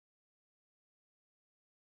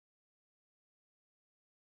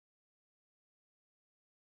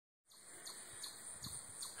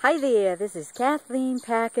Hi there, this is Kathleen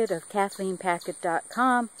Packard of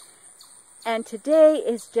KathleenPackard.com, and today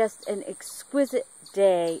is just an exquisite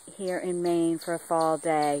day here in Maine for a fall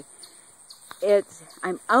day.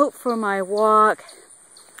 I'm out for my walk,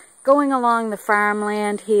 going along the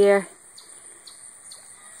farmland here,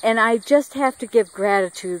 and I just have to give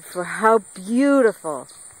gratitude for how beautiful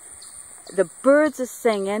the birds are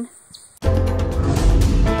singing.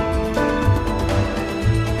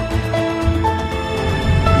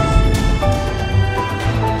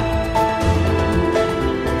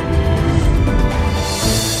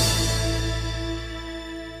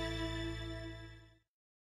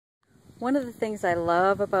 One of the things I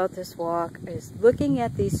love about this walk is looking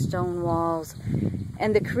at these stone walls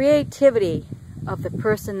and the creativity of the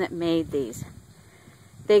person that made these.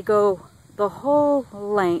 They go the whole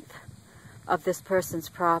length of this person's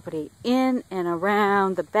property, in and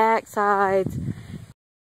around the back sides.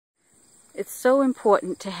 It's so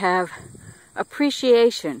important to have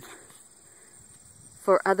appreciation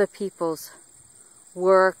for other people's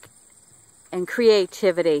work and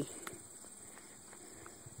creativity.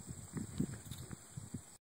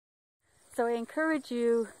 So I encourage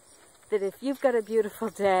you that if you've got a beautiful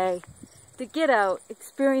day, to get out,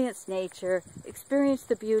 experience nature, experience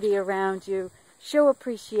the beauty around you, show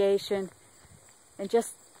appreciation, and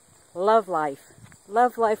just love life.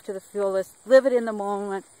 Love life to the fullest, live it in the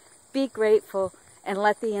moment, be grateful, and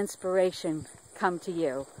let the inspiration come to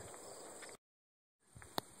you.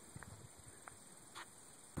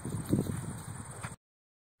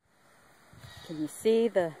 Can you see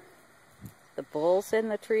the bulls in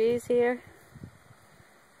the trees here?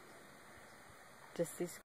 Just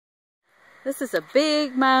these. This is a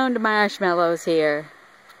big mound of marshmallows here.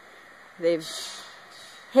 They've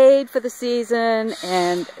hayed for the season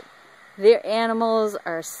and their animals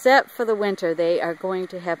are set for the winter. They are going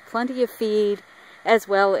to have plenty of feed as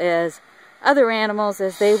well as other animals,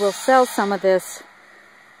 as they will sell some of this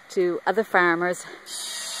to other farmers.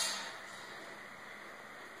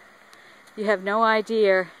 You have no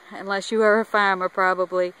idea, unless you are a farmer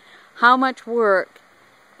probably, how much work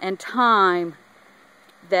and time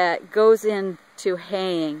that goes into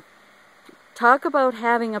haying. Talk about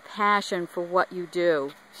having a passion for what you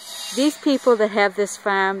do. These people that have this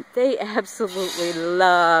farm, they absolutely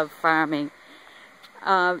love farming.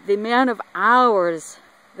 The amount of hours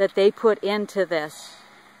that they put into this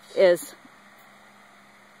is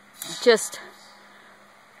just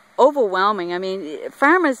overwhelming. I mean,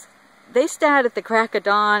 farmers, they start at the crack of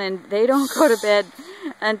dawn and they don't go to bed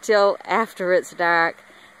until after it's dark.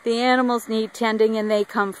 The animals need tending and they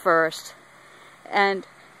come first. And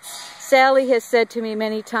Sally has said to me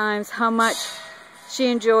many times how much she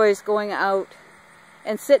enjoys going out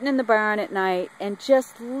and sitting in the barn at night and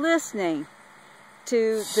just listening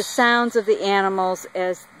to the sounds of the animals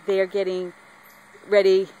as they're getting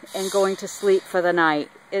ready and going to sleep for the night.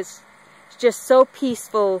 It's just so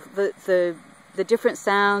peaceful, the different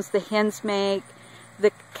sounds the hens make,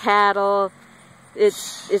 the cattle.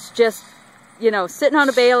 It's just, you know, sitting on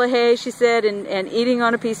a bale of hay, she said, and eating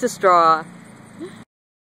on a piece of straw.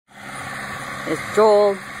 There's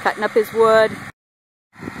Joel cutting up his wood.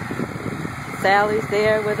 Sally's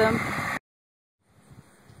there with him.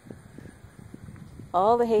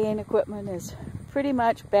 All the haying equipment is pretty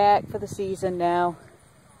much back for the season now.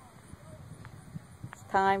 It's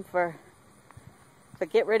time for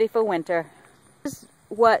get ready for winter. This is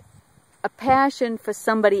what a passion for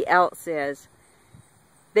somebody else is.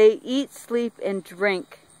 They eat, sleep, and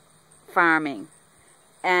drink farming.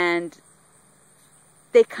 And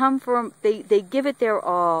they come from, they give it their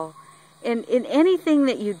all. In anything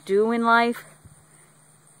that you do in life,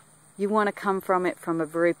 you want to come from it from a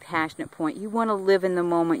very passionate point. You want to live in the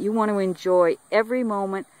moment. You want to enjoy every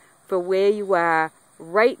moment for where you are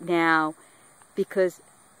right now, because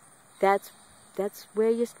that's where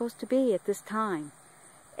you're supposed to be at this time.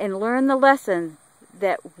 And learn the lesson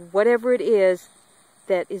that whatever it is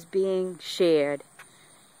that is being shared.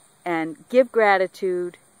 And give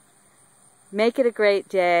gratitude. Make it a great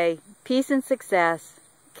day. Peace and success.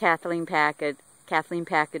 Kathleen Packard,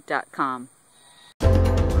 KathleenPackard.com.